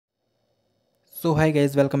So hi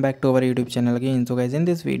guys, welcome back to our YouTube channel again. So guys, in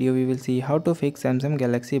this video we will see how to fix Samsung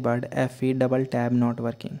Galaxy Bud FE double tap not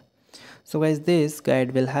working. So guys, this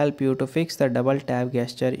guide will help you to fix the double tap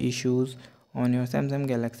gesture issues on your Samsung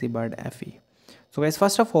Galaxy Bud FE. So guys,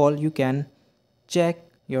 first of all, you can check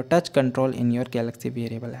your touch control in your Galaxy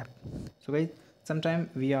Wearable app. So guys, sometime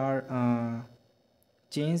we are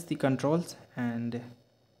change the controls, and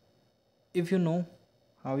if you know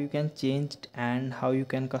how you can change and how you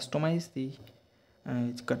can customize the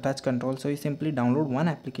touch control, so you simply download one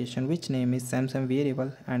application which name is Samsung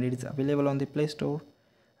Wearable, and it is available on the Play Store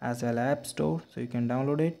as well as App Store. So you can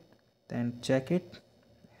download it, then check it,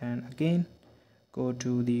 and again go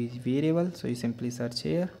to the Wearable. So you simply search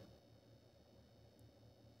here,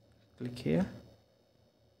 click here,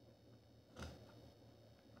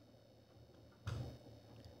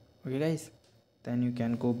 okay guys, then you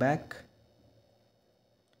can go back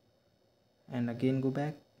and again go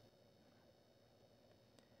back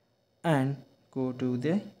and go to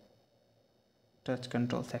the touch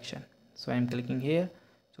control section. So I am clicking here.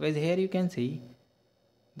 So guys, here you can see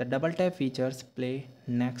the double tap features play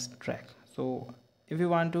next track. So if you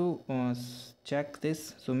want to check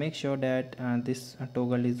this, so make sure that this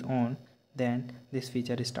toggle is on, then this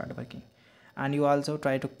feature is start working. And you also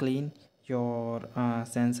try to clean your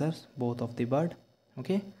sensors, both of the bud,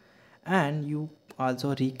 okay, and you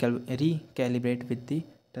also recalibrate with the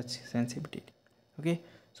touch sensitivity, okay.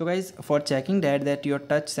 So guys, for checking that your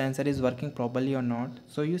touch sensor is working properly or not,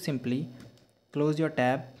 so you simply close your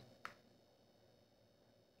tab,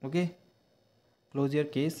 okay, close your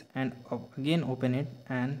case and again open it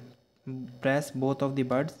and press both of the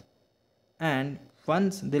buds, and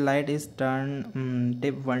once the light is turned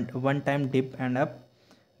dip one time dip and up,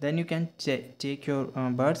 then you can take your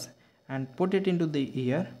buds and put it into the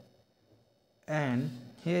ear, and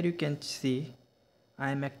here you can see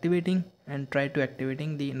I am activating and try to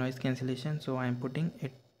activating the noise cancellation. So I am putting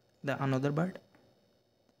it the another bud.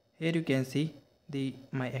 Here you can see the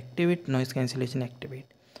my activate noise cancellation activate.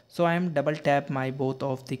 So I am double tap my both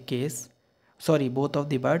of the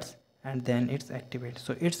buds, and then it's activate.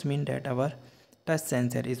 So it's mean that our touch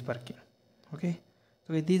sensor is working, okay.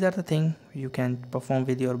 So these are the things you can perform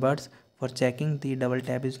with your buds for checking the double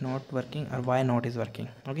tap is not working or why not is working,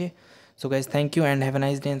 okay. So guys, thank you and have a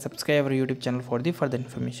nice day, and subscribe our YouTube channel for the further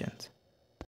informations.